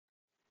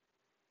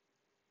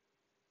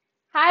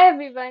Hi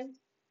everyone,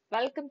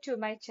 welcome to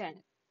my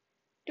channel.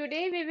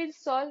 Today we will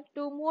solve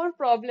two more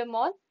problems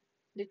on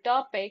the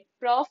topic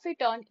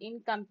profit on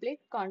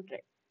incomplete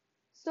contract.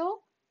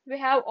 So we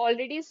have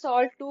already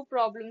solved two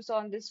problems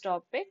on this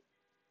topic.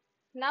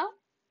 Now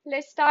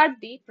let's start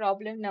the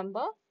problem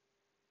number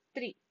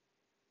 3.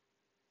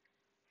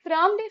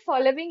 From the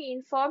following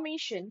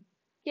information,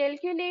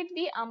 calculate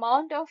the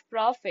amount of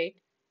profit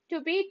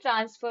to be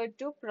transferred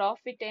to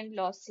profit and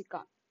loss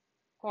account.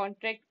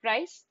 Contract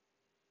price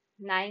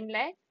 9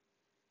 lakh,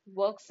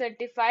 work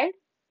certified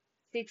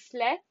 6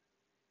 lakh,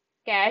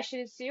 cash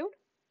received,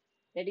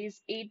 that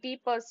is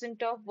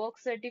 80% of work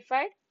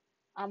certified,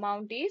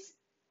 amount is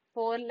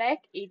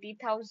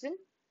 4,80,000,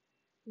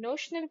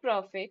 notional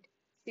profit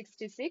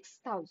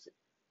 66,000.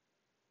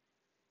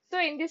 So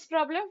in this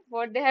problem,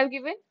 what they have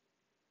given?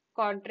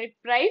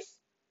 Contract price,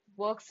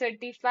 work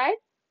certified,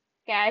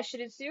 cash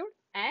received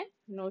and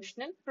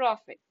notional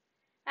profit.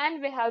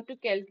 And we have to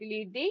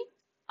calculate the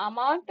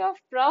amount of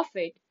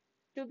profit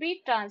to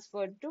be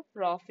transferred to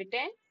profit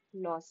and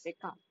loss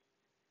account.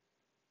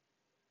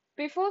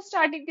 Before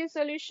starting the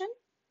solution,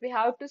 we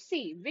have to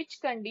see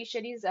which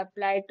condition is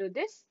applied to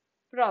this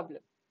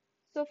problem.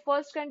 So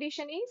first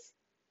condition is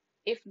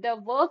if the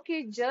work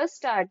is just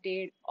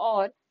started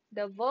or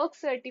the work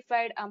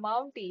certified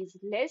amount is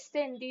less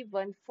than the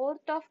 1/4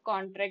 of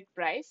contract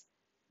price,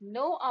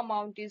 no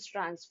amount is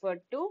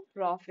transferred to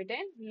profit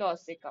and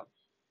loss account.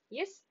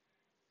 Yes.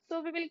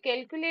 So we will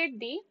calculate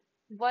the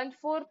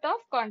 1/4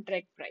 of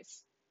contract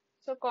price.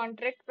 So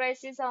contract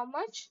price is how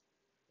much?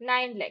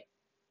 9 lakh.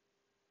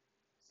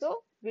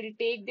 So we'll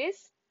take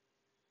this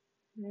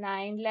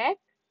 9 lakh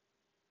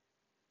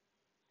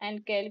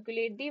and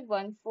calculate the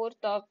 1/4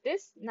 of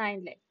this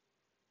 9 lakh.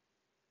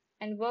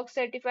 And work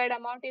certified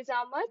amount is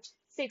how much?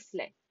 6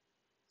 lakh.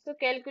 So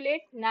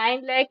calculate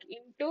 9 lakh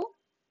into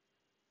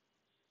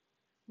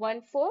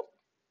 1/4.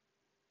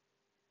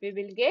 We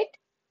will get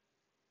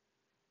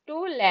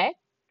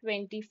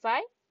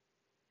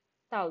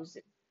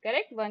 2,25,000.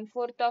 Correct?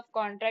 1/4 of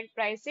contract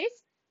price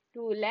is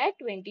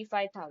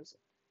 2,25,000.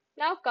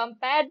 Now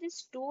compare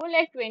this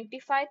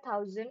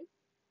 2,25,000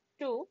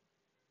 to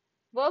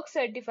work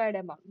certified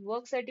amount.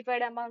 Work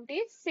certified amount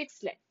is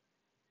 6 lakh.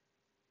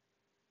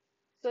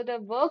 So the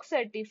work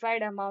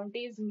certified amount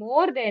is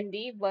more than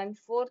the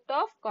 1/4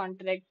 of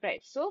contract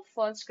price. So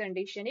first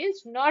condition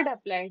is not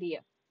applied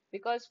here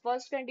because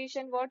first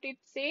condition what it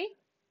say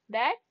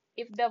that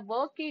if the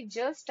work is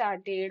just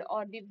started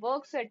or the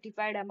work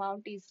certified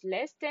amount is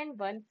less than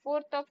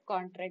 1/4 of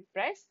contract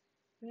price,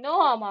 no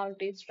amount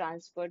is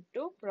transferred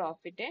to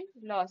profit and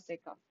loss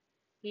account.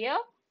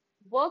 Here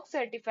work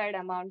certified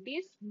amount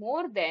is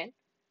more than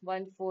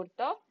 1/4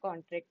 of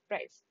contract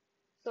price.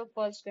 So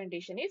first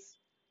condition is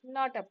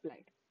not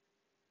applied.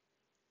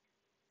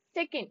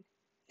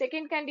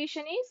 Second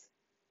condition is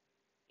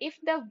if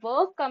the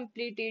work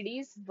completed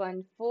is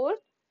 1/4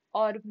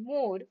 or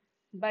more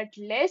but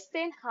less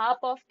than half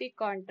of the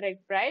contract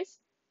price,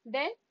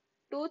 then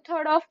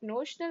 2/3 of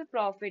notional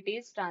profit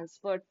is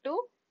transferred to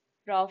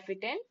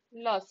profit and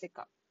loss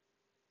account.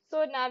 So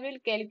now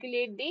we'll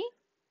calculate the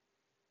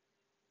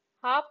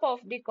half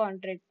of the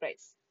contract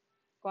price.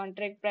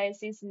 Contract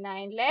price is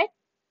 9 lakh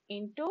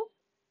into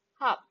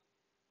half.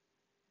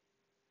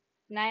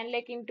 9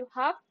 lakh into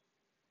half,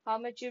 how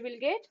much you will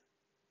get?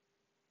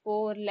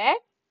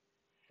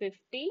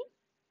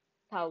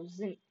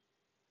 4,50,000.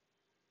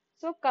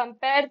 So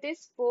compare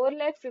this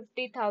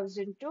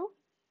 4,50,000 to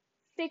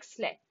 6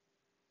 lakh.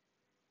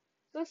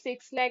 So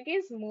 6 lakh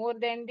is more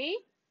than the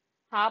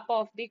half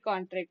of the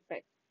contract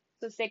price.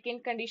 So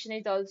second condition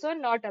is also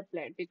not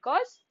applied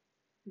because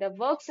the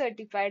work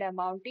certified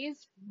amount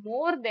is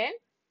more than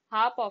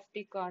half of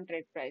the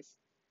contract price.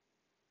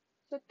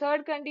 So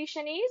third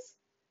condition is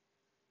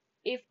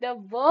if the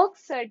work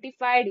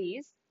certified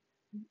is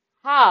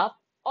half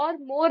or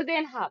more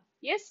than half.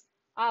 Yes,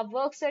 our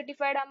work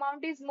certified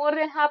amount is more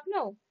than half,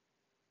 no?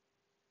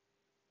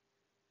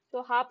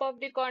 So half of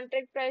the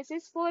contract price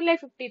is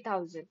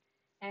 4,50,000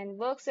 and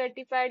work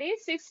certified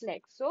is 6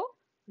 lakh. So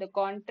the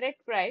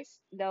contract price,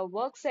 the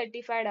work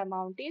certified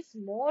amount is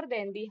more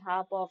than the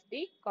half of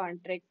the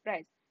contract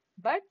price.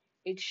 But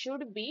it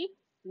should be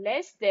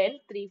less than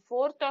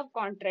 3/4 of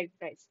contract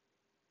price.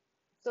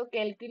 So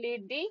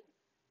calculate the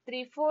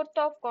 3/4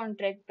 of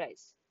contract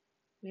price.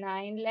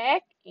 9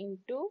 lakh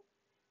into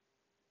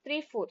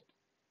 3/4.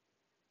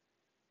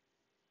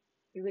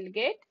 You will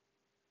get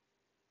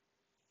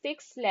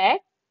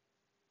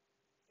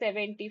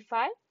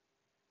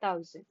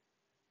 6,75,000.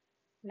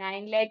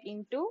 9 lakh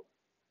into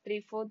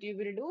 3/4 you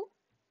will do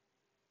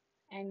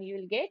and you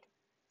will get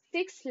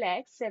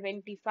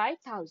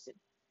 6,75,000.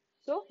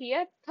 So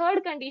here third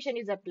condition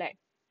is applied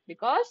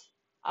because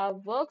our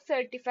work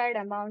certified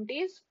amount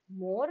is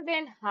more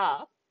than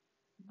half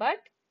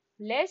but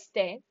less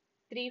than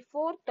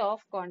 3/4 of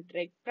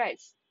contract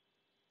price.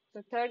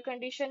 So third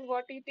condition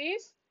what it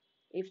is?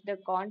 If the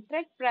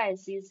contract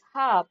price is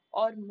half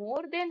or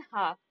more than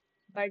half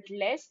but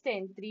less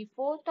than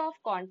 3/4 of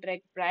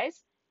contract price,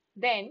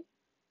 then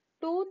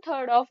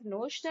 2/3 of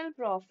notional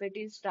profit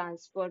is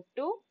transferred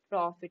to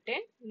profit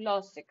and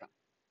loss account.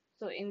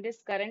 So in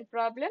this current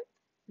problem,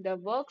 the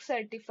work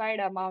certified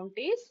amount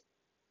is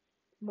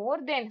more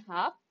than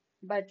half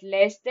but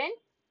less than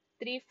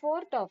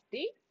 3/4 of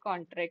the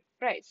contract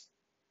price.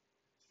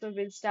 So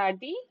we'll start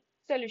the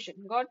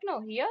solution. Got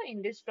no? Here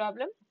in this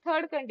problem,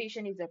 third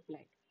condition is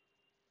applied.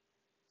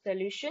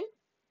 Solution.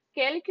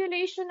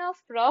 Calculation of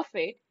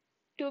profit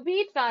to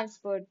be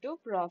transferred to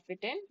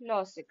profit and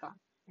loss account.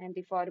 And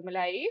the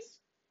formula is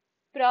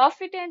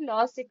profit and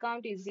loss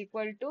account is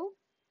equal to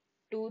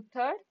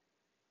 2/3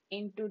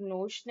 into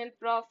notional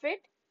profit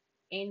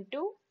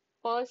into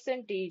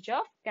percentage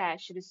of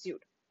cash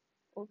received.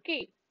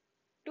 Okay,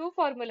 two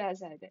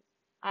formulas are there.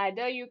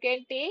 Either you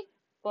can take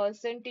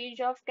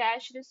percentage of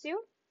cash received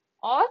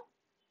or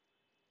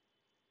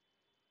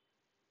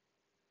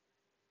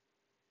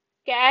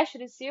cash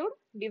received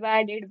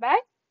divided by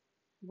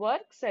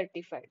work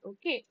certified.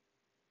 Okay,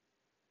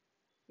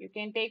 you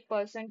can take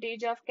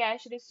percentage of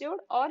cash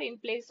received or in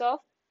place of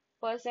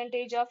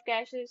percentage of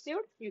cash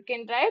received, you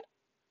can write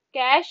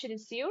cash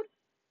received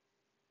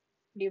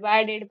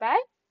divided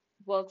by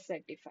work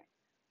certified.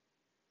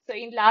 So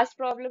in last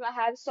problem, I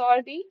have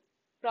solved the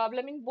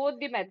problem in both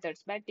the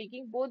methods by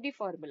taking both the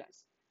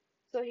formulas.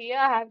 So here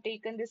I have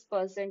taken this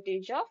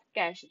percentage of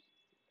cash.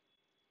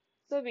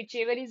 So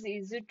whichever is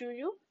easy to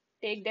you,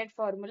 take that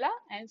formula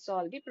and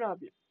solve the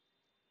problem.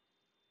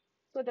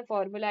 So the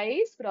formula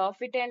is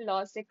profit and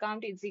loss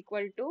account is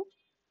equal to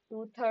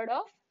 2/3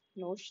 of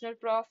notional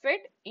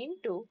profit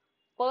into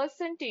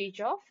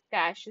percentage of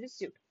cash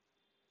received.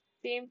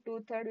 Same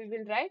 2/3 we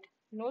will write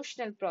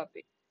notional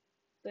profit.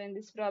 So in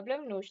this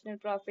problem, notional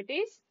profit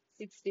is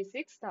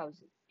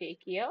 66,000.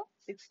 Take here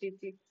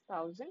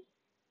 66,000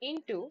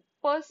 into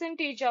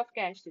percentage of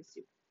cash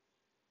received.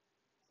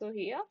 So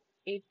here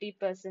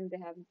 80% they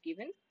have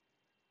given.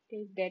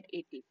 Take that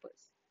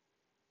 80%.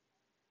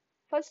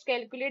 First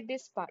calculate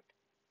this part.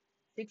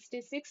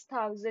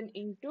 66,000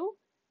 into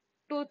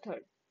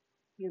 2/3.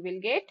 You will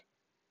get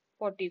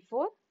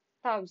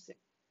 44,000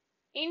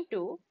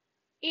 into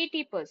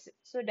 80%.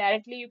 So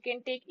directly you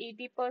can take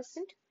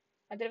 80%.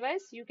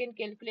 Otherwise you can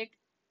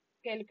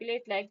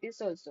calculate like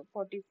this also.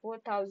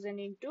 44,000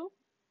 into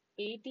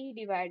 80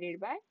 divided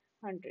by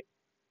 100.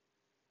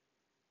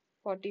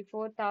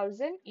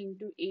 44,000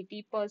 into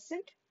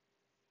 80%.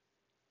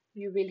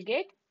 You will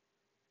get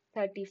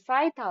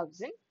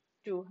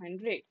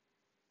 35,200.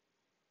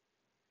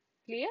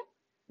 Clear?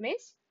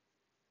 Miss?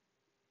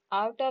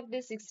 Out of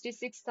this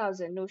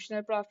 66,000,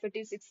 notional profit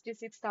is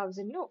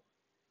 66,000. No.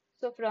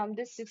 So from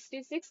this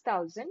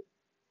 66,000,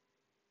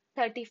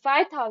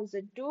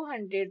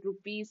 35,200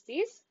 rupees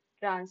is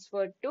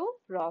transferred to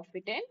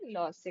profit and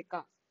loss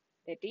account.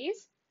 That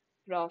is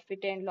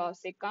profit and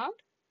loss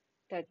account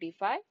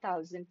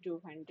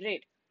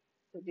 35,200.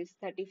 So this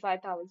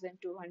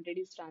 35,200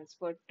 is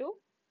transferred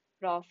to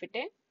profit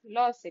and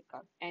loss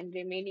account and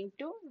remaining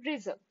to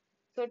reserve.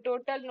 So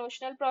total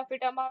notional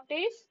profit amount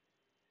is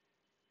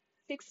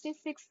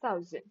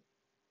 66,000.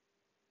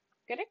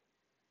 Correct?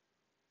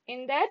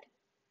 In that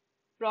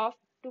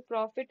to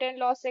profit and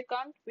loss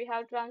account, we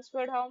have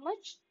transferred how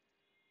much?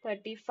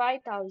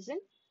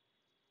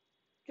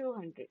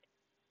 35,200.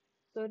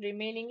 So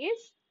remaining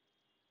is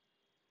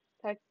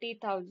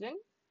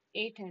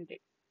 30,800.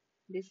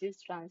 This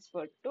is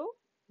transferred to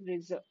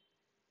reserve.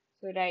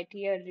 So write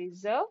here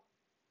reserve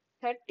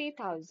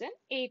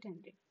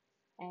 30,800.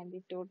 And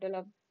the total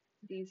of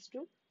these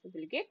two, we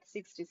will get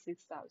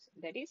 66,000.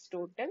 That is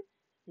total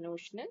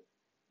notional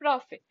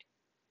profit.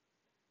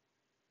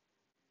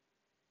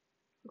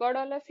 Got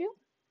all of you?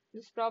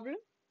 This problem?